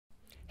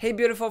Hey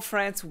beautiful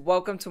friends,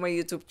 welcome to my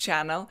YouTube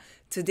channel.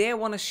 Today I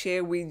want to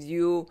share with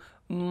you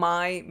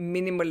my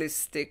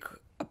minimalistic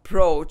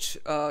approach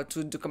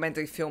to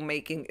documentary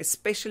filmmaking,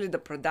 especially the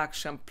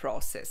production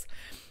process.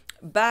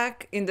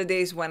 Back in the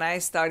days when I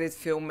started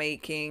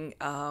filmmaking,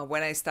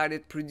 when I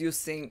started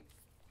producing,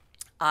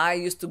 I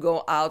used to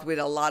go out with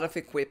a lot of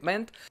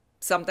equipment.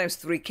 Sometimes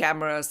 3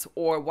 cameras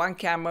or 1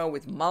 camera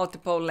with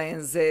multiple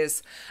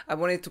lenses. I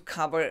wanted to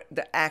cover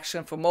the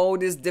action from all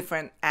these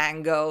different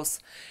angles,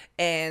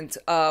 and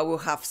we'll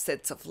have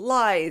sets of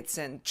lights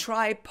and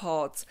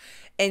tripods,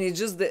 and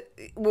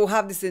we'll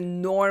have this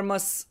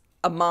enormous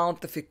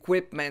amount of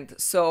equipment.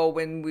 So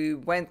when we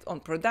went on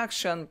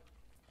production,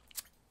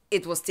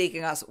 it was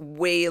taking us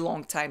way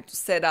long time to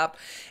set up.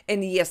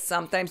 And yes,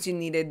 sometimes you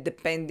need it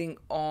depending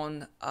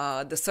on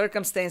the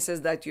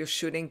circumstances that you're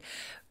shooting.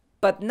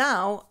 But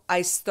now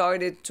I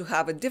started to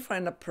have a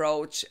different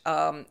approach.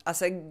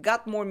 As I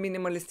got more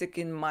minimalistic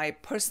in my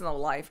personal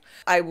life,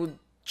 I would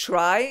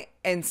try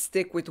and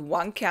stick with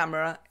 1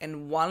 camera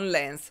and 1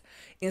 lens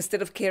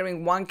instead of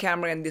carrying 1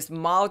 camera and these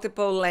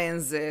multiple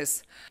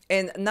lenses.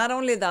 And not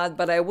only that,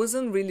 but I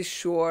wasn't really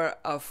sure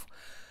of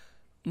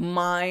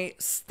my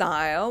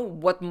style,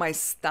 what my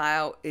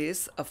style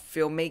is of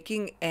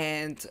filmmaking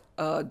and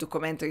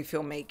documentary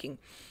filmmaking.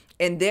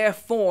 And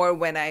therefore,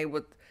 when I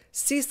would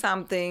see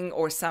something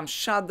or some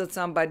shot that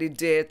somebody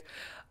did,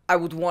 I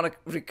would want to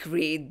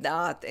recreate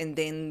that and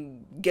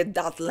then get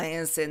that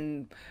lens,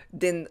 and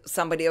then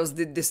somebody else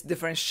did this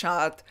different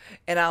shot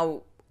and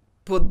I'll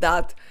put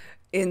that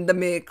in the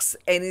mix,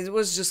 and it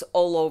was just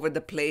all over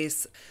the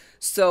place.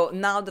 So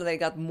now that I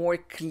got more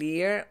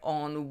clear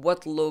on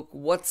what look,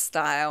 what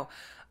style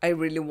I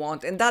really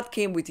want, and that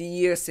came with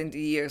years and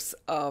years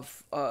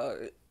of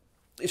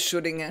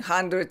shooting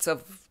hundreds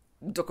of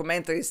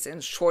documentaries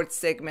and short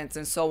segments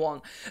and so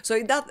on. So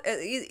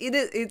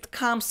it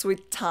comes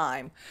with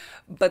time.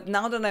 But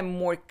now that I'm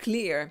more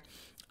clear,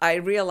 I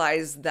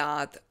realize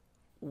that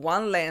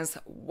 1 lens,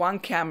 1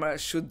 camera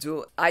should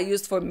do. I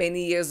used for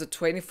many years a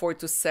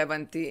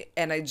 24-70,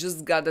 and I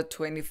just got a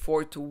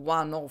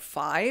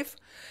 24-105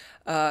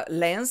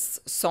 lens,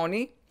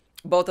 Sony,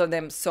 both of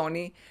them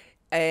Sony.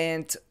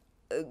 And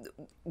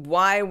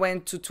why I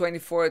went to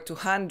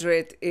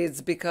 24-100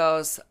 is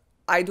because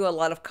I do a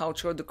lot of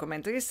cultural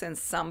documentaries, and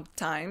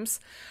sometimes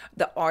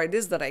the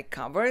artists that I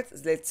covered,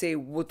 let's say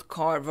wood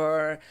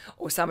carver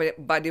or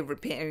somebody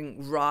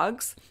repairing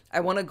rugs,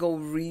 I want to go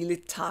really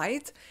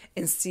tight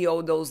and see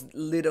all those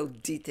little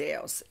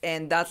details,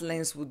 and that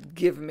lens would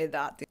give me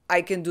that.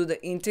 I can do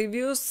the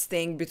interviews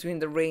staying between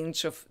the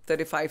range of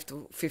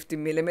 35-50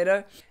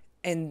 millimeter,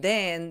 and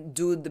then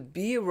do the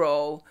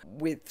B-roll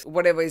with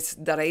whatever is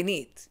that I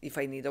need. If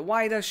I need a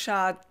wider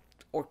shot,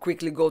 or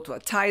quickly go to a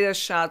tighter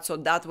shot, so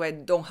that way I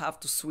don't have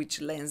to switch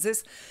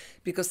lenses,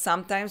 because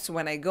sometimes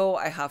when I go,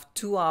 I have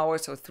 2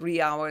 hours or 3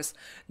 hours,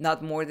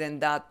 not more than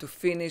that, to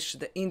finish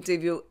the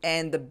interview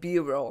and the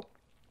B-roll.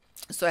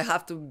 So I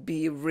have to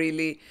be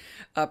really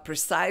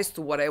precise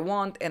to what I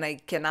want, and I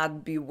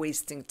cannot be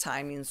wasting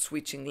time in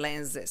switching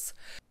lenses.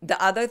 The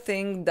other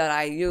thing that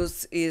I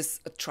use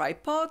is a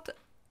tripod,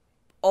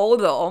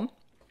 although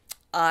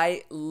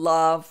I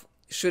love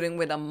shooting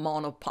with a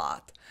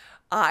monopod.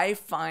 I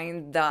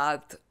find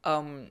that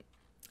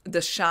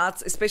the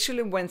shots,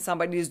 especially when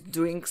somebody is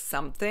doing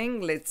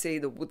something, let's say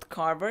the wood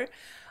carver,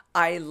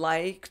 I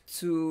like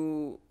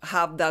to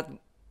have that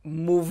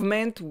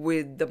movement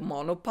with the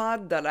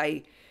monopod that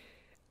I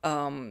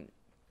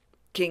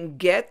can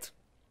get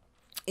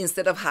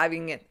instead of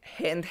having it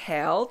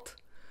handheld,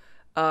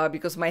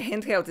 because my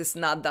handheld is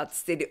not that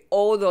steady,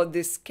 although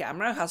this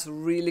camera has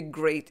really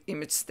great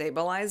image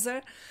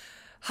stabilizer.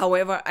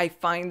 However, I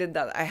find it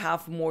that I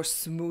have more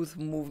smooth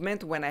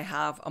movement when I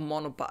have a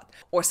monopod.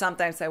 Or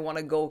sometimes I want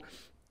to go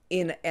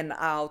in and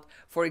out.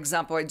 For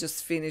example, I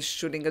just finished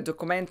shooting a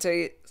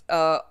documentary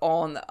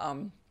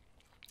on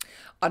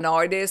an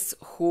artist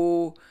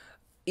who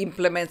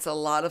implements a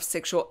lot of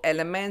sexual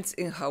elements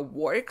in her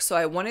work. So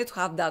I wanted to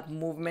have that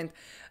movement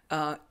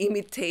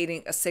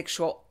imitating a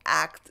sexual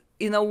act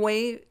in a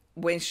way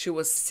when she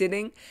was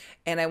sitting,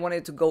 and I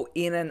wanted to go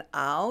in and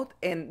out,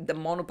 and the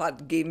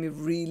monopod gave me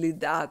really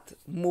that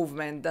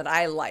movement that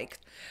I liked.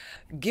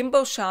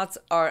 Gimbal shots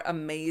are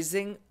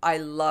amazing. I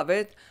love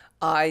it.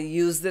 I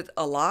used it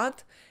a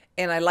lot,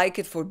 and I like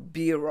it for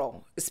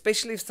B-roll,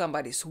 especially if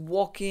somebody's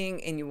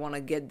walking and you want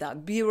to get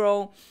that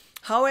B-roll.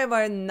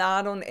 However,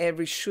 not on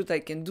every shoot I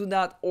can do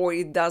that, or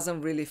it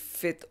doesn't really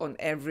fit on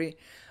every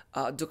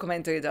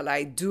documentary that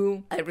I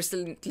do. I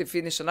recently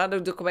finished another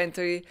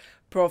documentary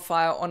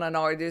profile on an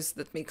artist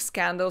that makes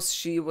candles.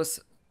 She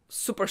was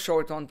super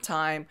short on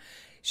time.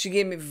 She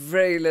gave me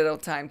very little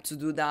time to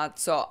do that,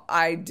 so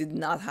I did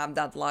not have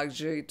that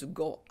luxury to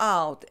go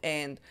out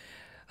and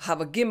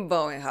have a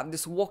gimbal and have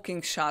this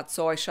walking shot,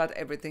 so I shot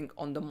everything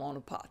on the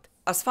monopod.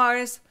 As far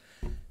as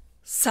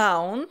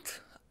sound,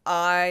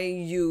 I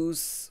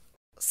use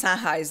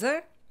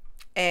Sennheiser,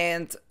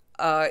 and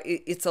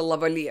it's a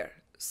lavalier.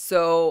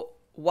 So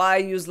why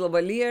use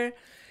lavalier?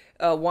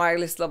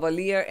 Wireless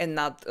lavalier, and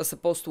not as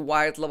opposed to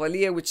wired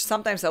lavalier, which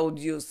sometimes I would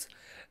use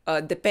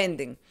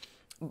depending.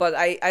 But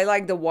I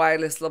like the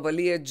wireless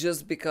lavalier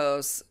just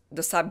because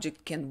the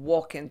subject can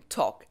walk and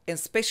talk, and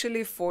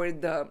especially for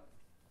the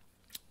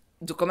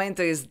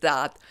documentaries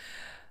that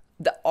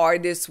the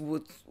artist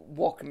would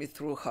walk me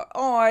through her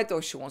art,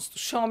 or she wants to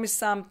show me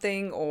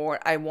something, or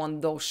I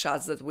want those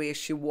shots that where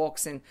she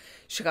walks and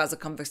she has a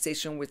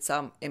conversation with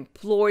some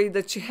employee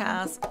that she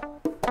has.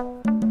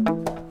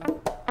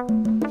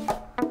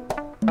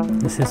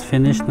 This is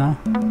finished now?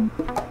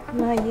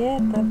 Not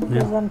yet,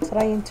 because I'm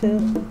trying to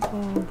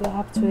go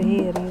up to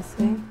here, you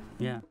see?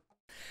 Yeah.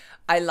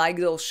 I like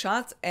those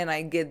shots, and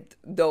I get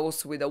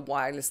those with a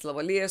wireless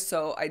lavalier,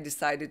 so I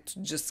decided to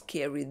just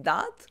carry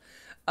that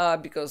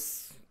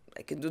because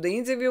I can do the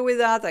interview with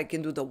that, I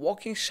can do the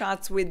walking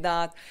shots with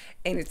that,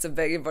 and it's a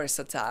very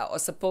versatile,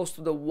 as opposed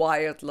to the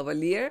wired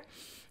lavalier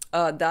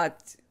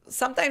that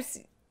sometimes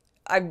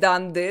I've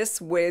done this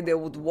where they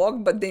would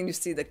walk, but then you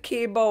see the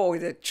cable or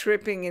the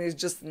tripping, and it's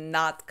just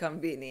not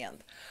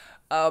convenient.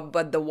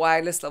 But the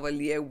wireless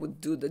lavalier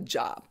would do the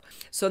job.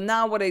 So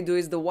now what I do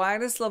is the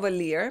wireless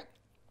lavalier,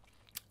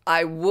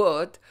 I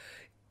would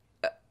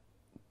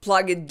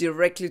plug it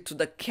directly to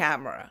the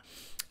camera.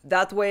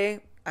 That way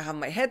I have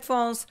my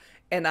headphones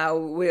and I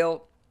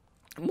will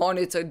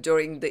monitor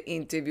during the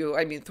interview,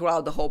 I mean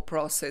throughout the whole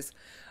process,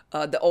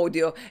 the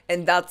audio.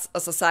 And that's,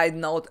 as a side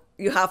note,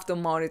 you have to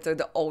monitor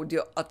the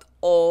audio at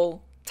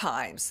all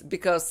times,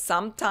 because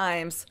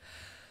sometimes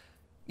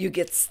you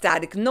get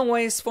static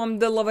noise from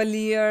the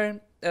lavalier,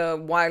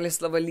 wireless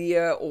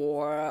lavalier,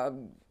 or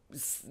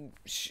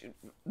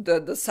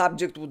the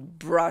subject would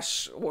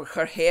brush, or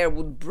her hair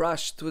would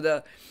brush to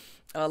the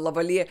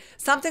lavalier.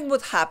 Something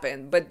would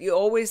happen, but you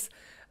always,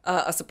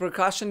 as a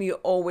precaution, you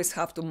always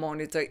have to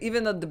monitor,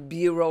 even at the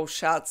B-roll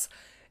shots.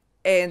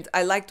 And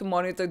I like to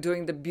monitor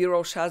during the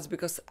B-roll shots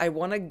because I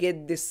want to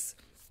get this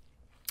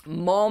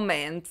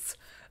moments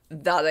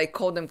that I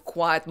call them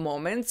quiet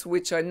moments,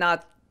 which are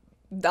not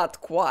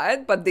that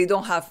quiet, but they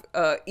don't have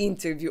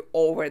interview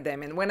over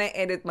them. And when I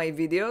edit my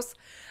videos,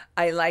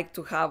 I like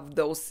to have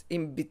those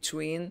in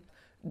between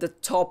the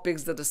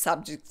topics that the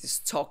subject is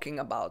talking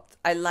about.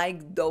 I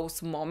like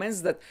those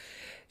moments that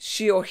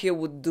she or he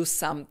would do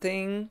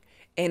something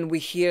and we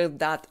hear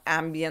that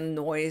ambient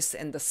noise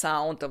and the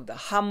sound of the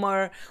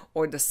hammer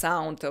or the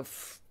sound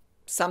of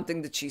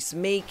something that she's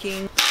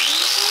making.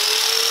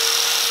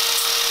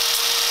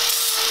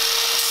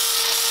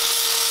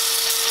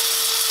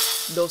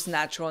 Those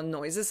natural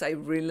noises, I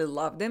really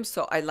love them,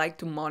 so I like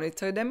to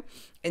monitor them,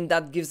 and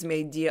that gives me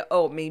idea,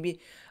 oh,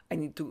 maybe I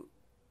need to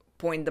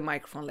point the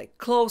microphone like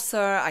closer,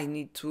 I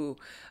need to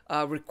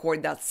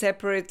record that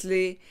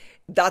separately.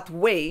 That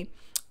way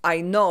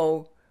I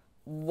know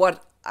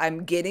what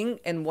I'm getting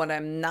and what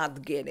I'm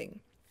not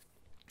getting.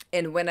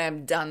 And when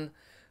I'm done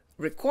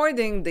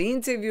recording the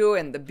interview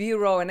and the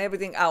B-roll and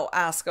everything, I'll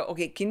ask her,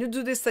 okay, can you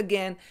do this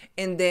again?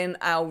 And then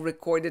I'll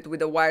record it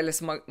with a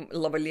wireless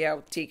lavalier.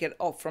 I'll take it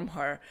off from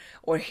her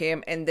or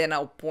him, and then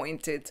I'll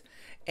point it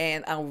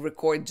and I'll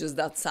record just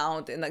that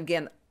sound. And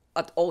again,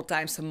 at all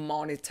times,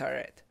 monitor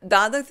it. The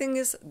other thing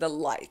is the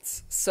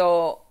lights.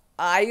 So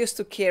I used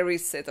to carry a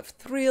set of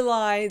 3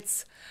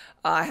 lights.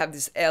 I have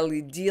these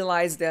LED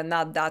lights. They're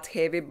not that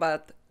heavy,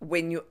 but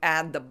when you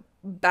add the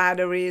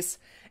batteries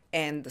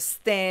and the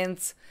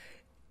stands,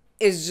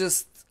 it's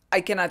just,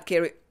 I cannot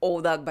carry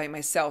all that by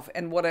myself.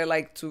 And what I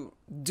like to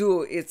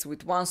do is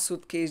with one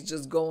suitcase,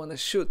 just go on a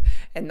shoot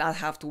and not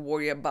have to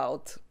worry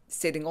about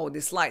setting all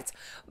these lights.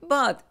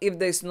 But if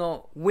there's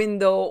no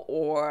window,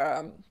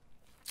 or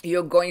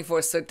you're going for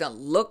a certain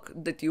look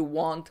that you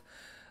want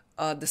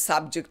the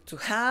subject to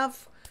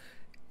have,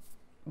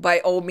 by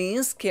all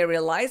means carry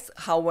lights.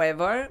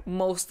 However,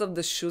 most of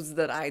the shoots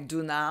that I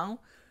do now,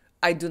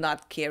 I do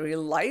not carry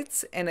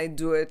lights, and I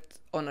do it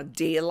on a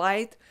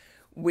daylight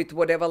with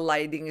whatever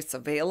lighting is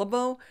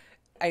available.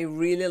 I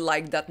really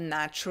like that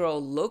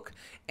natural look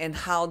and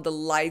how the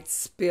light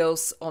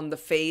spills on the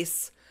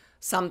face,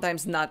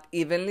 sometimes not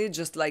evenly,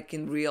 just like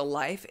in real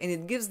life, and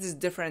it gives this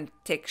different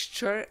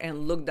texture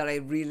and look that I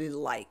really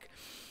like.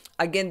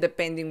 Again,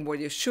 depending where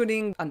you're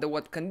shooting, under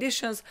what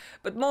conditions,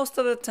 but most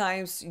of the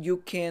times you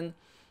can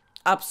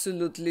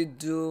absolutely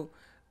do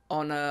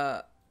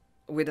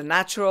with a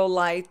natural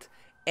light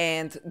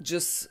and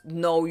just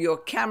know your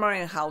camera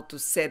and how to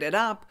set it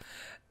up,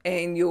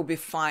 and you'll be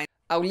fine.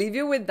 I'll leave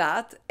you with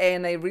that,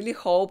 and I really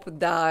hope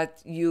that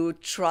you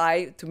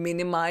try to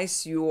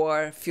minimize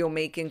your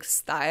filmmaking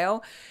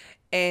style.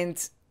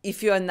 And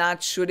if you are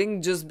not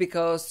shooting just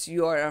because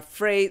you are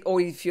afraid,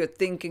 or if you're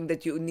thinking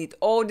that you need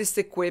all this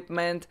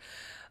equipment,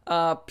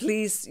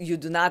 please, you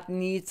do not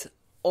need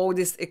all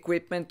this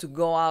equipment to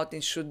go out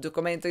and shoot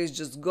documentaries.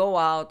 Just go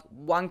out,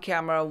 one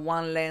camera,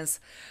 one lens,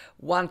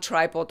 one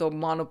tripod or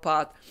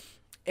monopod,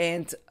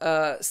 and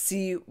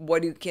see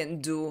what you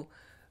can do.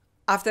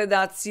 After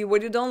that, see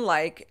what you don't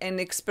like and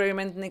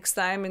experiment next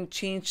time and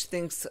change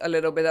things a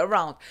little bit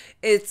around.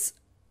 It's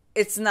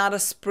not a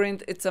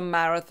sprint, it's a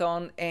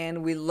marathon,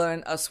 and we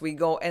learn as we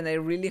go. And I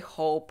really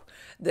hope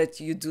that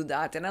you do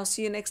that. And I'll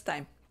see you next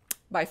time.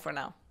 Bye for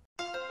now.